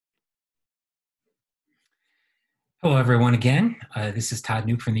Hello, everyone, again. This is Todd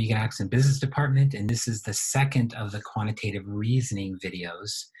Nuke from the Economics and Business Department, and this is the second of the quantitative reasoning videos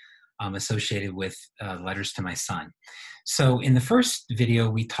associated with letters to my son. So in the first video,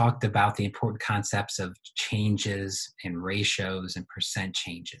 we talked about the important concepts of changes and ratios and percent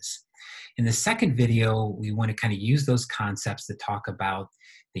changes. In the second video, we want to kind of use those concepts to talk about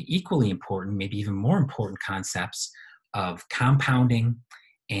the equally important, maybe even more important concepts of compounding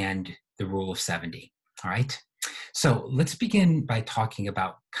and the rule of 70, all right? So let's begin by talking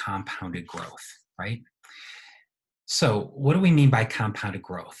about compounded growth, right? So what do we mean by compounded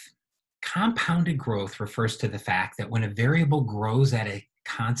growth? Compounded growth refers to the fact that when a variable grows at a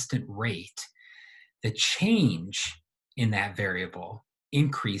constant rate, the change in that variable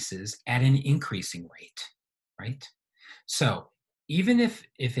increases at an increasing rate, right? So even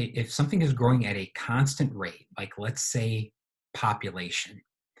if something is growing at a constant rate, like let's say population,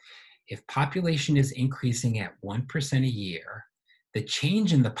 if population is increasing at 1% a year, the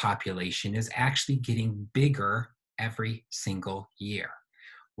change in the population is actually getting bigger every single year.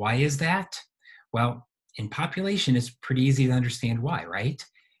 Why is that? Well, in population, it's pretty easy to understand why, right?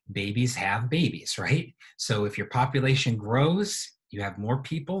 Babies have babies, right? So if your population grows, you have more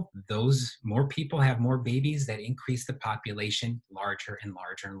people, those more people have more babies that increase the population larger and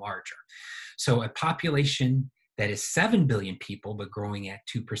larger and larger. So a population that is 7 billion people but growing at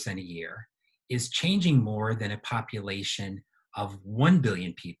 2% a year is changing more than a population of 1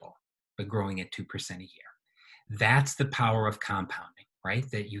 billion people but growing at 2% a year. That's the power of compounding, right?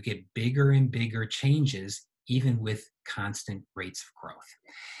 That you get bigger and bigger changes even with constant rates of growth.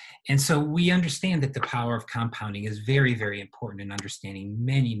 And so we understand that the power of compounding is very, very important in understanding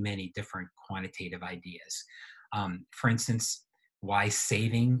many, many different quantitative ideas. For instance, why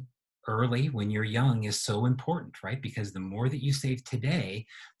saving early when you're young is so important, right? Because the more that you save today,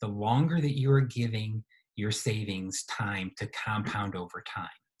 the longer that you are giving your savings time to compound over time,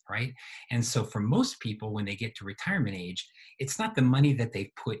 right? And so for most people, when they get to retirement age, it's not the money that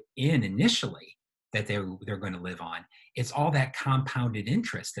they put in initially that they're going to live on. It's all that compounded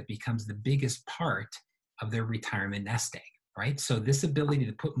interest that becomes the biggest part of their retirement nest egg, right? So this ability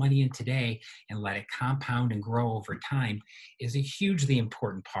to put money in today and let it compound and grow over time is a hugely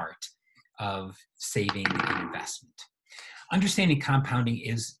important part of saving and investment. Understanding compounding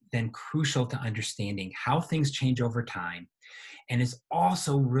is then crucial to understanding how things change over time, and is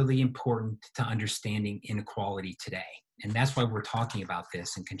also really important to understanding inequality today. And that's why we're talking about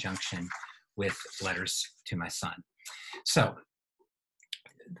this in conjunction with letters to my son. So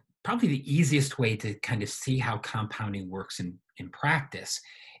probably the easiest way to kind of see how compounding works in practice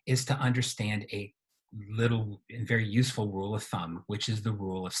is to understand a little and very useful rule of thumb, which is the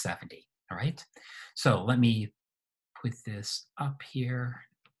rule of 70, all right? So let me put this up here.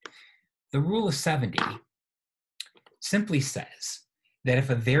 The rule of 70 simply says that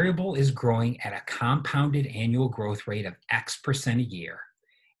if a variable is growing at a compounded annual growth rate of X% a year,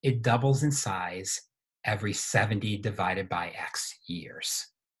 it doubles in size every 70 divided by X years,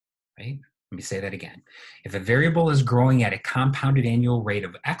 right? Let me say that again. If a variable is growing at a compounded annual rate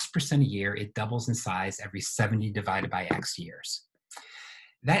of X% a year, it doubles in size every 70 divided by X years.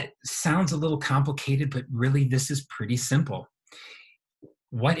 That sounds a little complicated, but really this is pretty simple.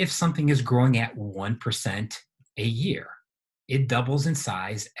 What if something is growing at 1% a year? It doubles in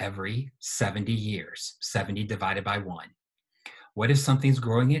size every 70 years, 70 divided by 1. What if something's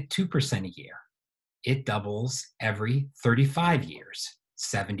growing at 2% a year? It doubles every 35 years,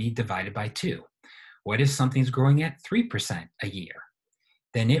 70 divided by 2. What if something's growing at 3% a year?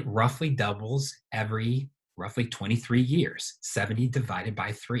 Then it roughly doubles every roughly 23 years, 70 divided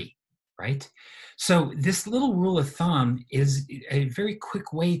by 3, right? So this little rule of thumb is a very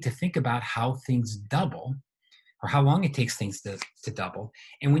quick way to think about how things double, or how long it takes things to double.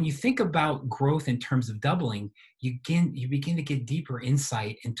 And when you think about growth in terms of doubling, you begin to get deeper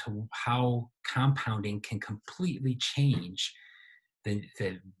insight into how compounding can completely change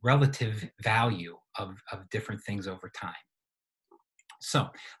the relative value of different things over time. So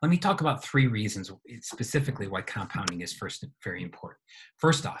let me talk about 3 reasons specifically why compounding is first very important.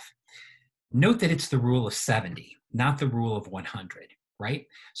 First off, note that it's the rule of 70, not the rule of 100. Right?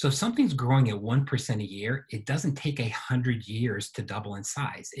 So if something's growing at 1% a year, it doesn't take 100 years to double in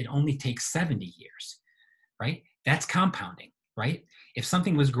size. It only takes 70 years, right? That's compounding, right? If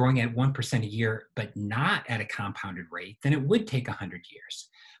something was growing at 1% a year, but not at a compounded rate, then it would take 100 years.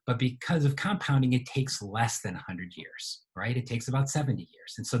 But because of compounding, it takes less than 100 years, right? It takes about 70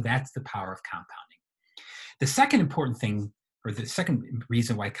 years. And so that's the power of compounding. The second important thing, or the second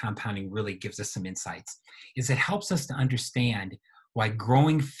reason why compounding really gives us some insights, is it helps us to understand why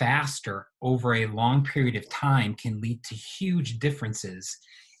growing faster over a long period of time can lead to huge differences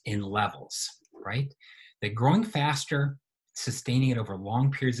in levels, right? That growing faster, sustaining it over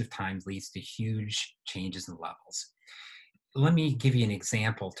long periods of time leads to huge changes in levels. Let me give you an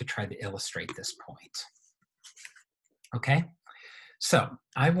example to try to illustrate this point. Okay, so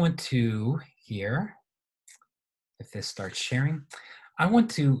I want to here, if this starts sharing, I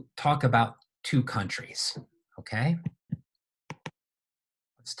want to talk about two countries, okay?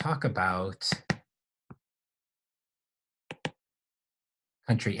 Let's talk about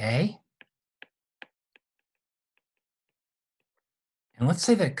country A. And let's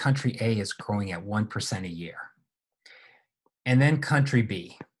say that country A is growing at 1% a year. And then country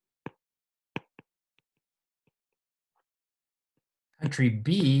B. Country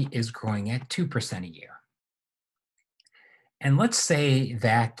B is growing at 2% a year. And let's say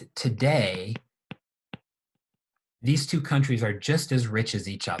that today, these two countries are just as rich as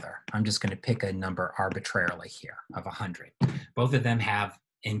each other. I'm just going to pick a number arbitrarily here of 100. Both of them have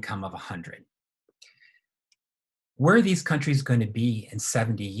income of 100. Where are these countries going to be in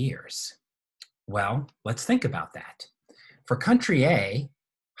 70 years? Well, let's think about that. For country A,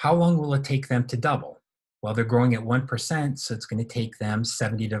 how long will it take them to double? Well, they're growing at 1%, so it's going to take them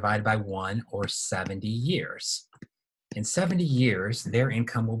 70 divided by 1, or 70 years. In 70 years, their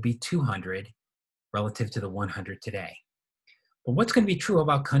income will be 200 relative to the 100 today. But what's going to be true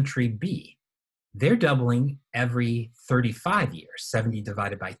about country B? They're doubling every 35 years, 70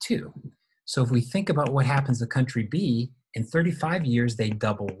 divided by 2. So if we think about what happens to country B, in 35 years, they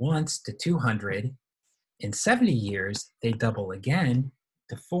double once to 200. In 70 years, they double again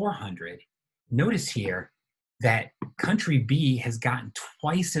to 400. Notice here that country B has gotten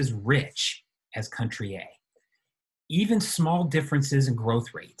twice as rich as country A. Even small differences in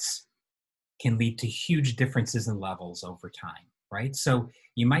growth rates can lead to huge differences in levels over time, right? So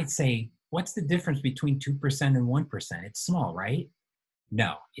you might say, what's the difference between 2% and 1%? It's small, right?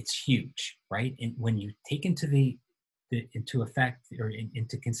 No, it's huge, right? And when you take into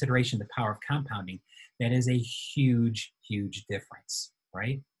into consideration the power of compounding, that is a huge, huge difference,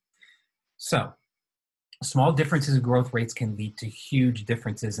 right? So small differences in growth rates can lead to huge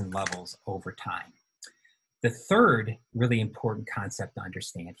differences in levels over time. The third really important concept to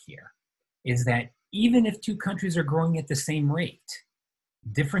understand here is that even if two countries are growing at the same rate,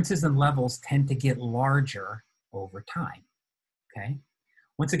 differences in levels tend to get larger over time, okay?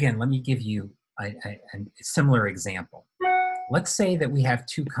 Once again, let me give you a similar example. Let's say that we have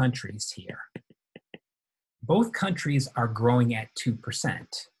two countries here. Both countries are growing at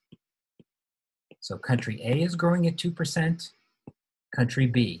 2%. So country A is growing at 2%, country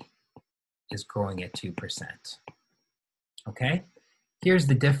B is growing at 2%. Okay? Here's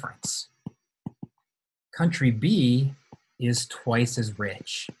the difference. Country B is twice as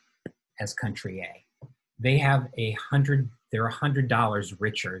rich as country A. They have they're $100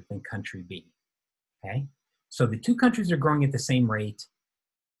 richer than country B. Okay? So the two countries are growing at the same rate,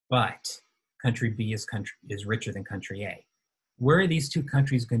 but country B is richer than country A. Where are these two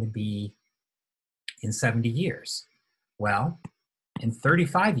countries going to be in 70 years? Well, in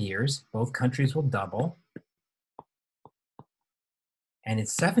 35 years, both countries will double. And in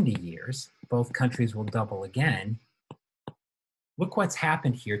 70 years, both countries will double again. Look what's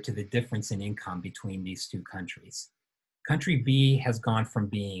happened here to the difference in income between these two countries. Country B has gone from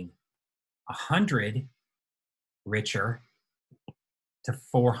being 100 richer to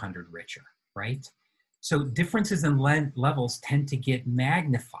 400 richer, right? So differences in levels tend to get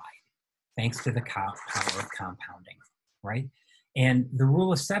magnified thanks to the power of compounding, right? And the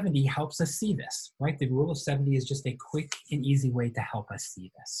rule of 70 helps us see this, right? The rule of 70 is just a quick and easy way to help us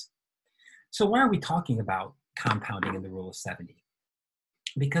see this. So why are we talking about compounding in the rule of 70?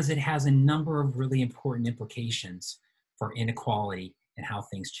 Because it has a number of really important implications for inequality and how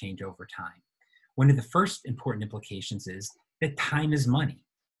things change over time. One of the first important implications is that time is money,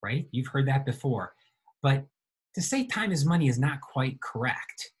 right? You've heard that before. But to say time is money is not quite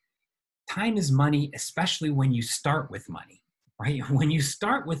correct. Time is money, especially when you start with money, right? When you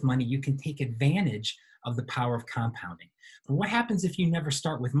start with money, you can take advantage of the power of compounding. But what happens if you never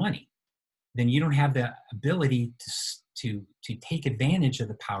start with money? Then you don't have the ability to take advantage of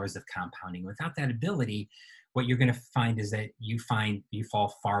the powers of compounding. Without that ability, what you're going to find is that you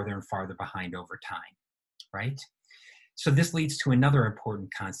fall farther and farther behind over time, right? So this leads to another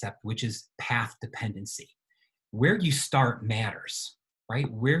important concept, which is path dependency. Where you start matters,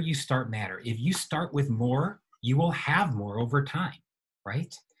 right? Where you start matters. If you start with more, you will have more over time,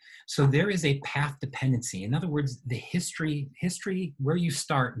 right? So there is a path dependency. In other words, the history, where you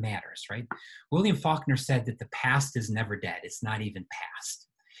start matters, right? William Faulkner said that the past is never dead. It's not even past.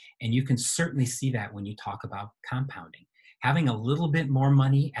 And you can certainly see that when you talk about compounding. Having a little bit more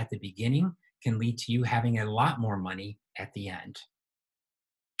money at the beginning can lead to you having a lot more money at the end.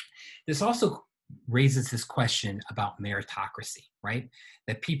 This also raises this question about meritocracy, right?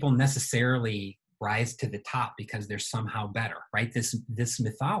 That people necessarily rise to the top because they're somehow better, right? This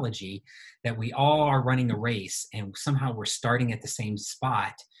mythology that we all are running a race and somehow we're starting at the same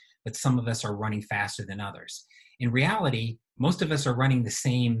spot, but some of us are running faster than others. In reality, most of us are running the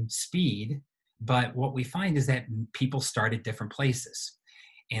same speed, but what we find is that people start at different places.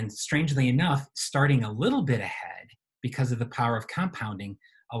 And strangely enough, starting a little bit ahead because of the power of compounding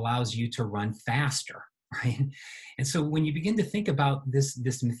allows you to run faster, right? And so when you begin to think about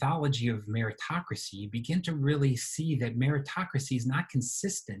this mythology of meritocracy, you begin to really see that meritocracy is not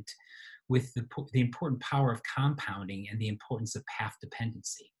consistent with the important power of compounding and the importance of path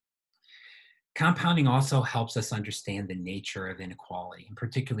dependency. Compounding also helps us understand the nature of inequality, and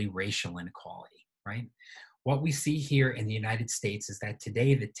particularly racial inequality, right? What we see here in the United States is that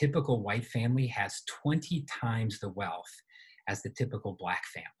today the typical white family has 20 times the wealth as the typical Black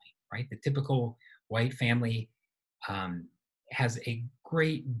family, right? The typical white family has a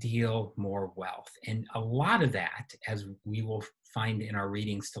great deal more wealth. And a lot of that, as we will find in our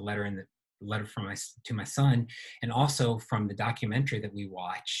readings to letter to my son, and also from the documentary that we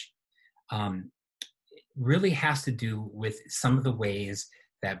watch, really has to do with some of the ways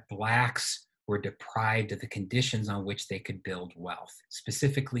that Blacks were deprived of the conditions on which they could build wealth,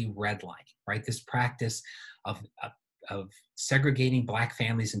 specifically redlining, right? This practice of segregating Black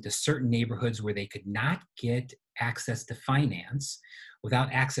families into certain neighborhoods where they could not get access to finance.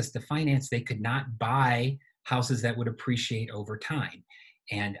 Without access to finance, they could not buy houses that would appreciate over time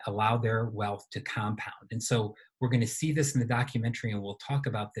and allow their wealth to compound. And so we're going to see this in the documentary, and we'll talk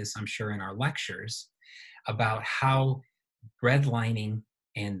about this, I'm sure, in our lectures, about how redlining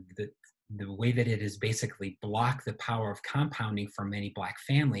and the way that it has basically blocked the power of compounding for many Black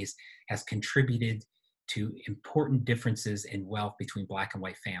families has contributed to important differences in wealth between Black and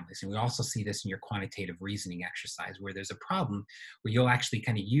white families. And we also see this in your quantitative reasoning exercise, where there's a problem where you'll actually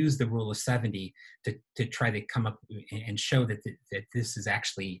kind of use the rule of 70 to try to come up and show that this is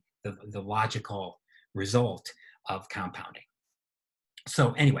actually the logical result of compounding.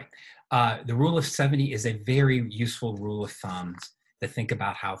 So anyway, the rule of 70 is a very useful rule of thumb to think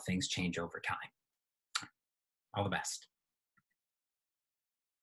about how things change over time. All the best.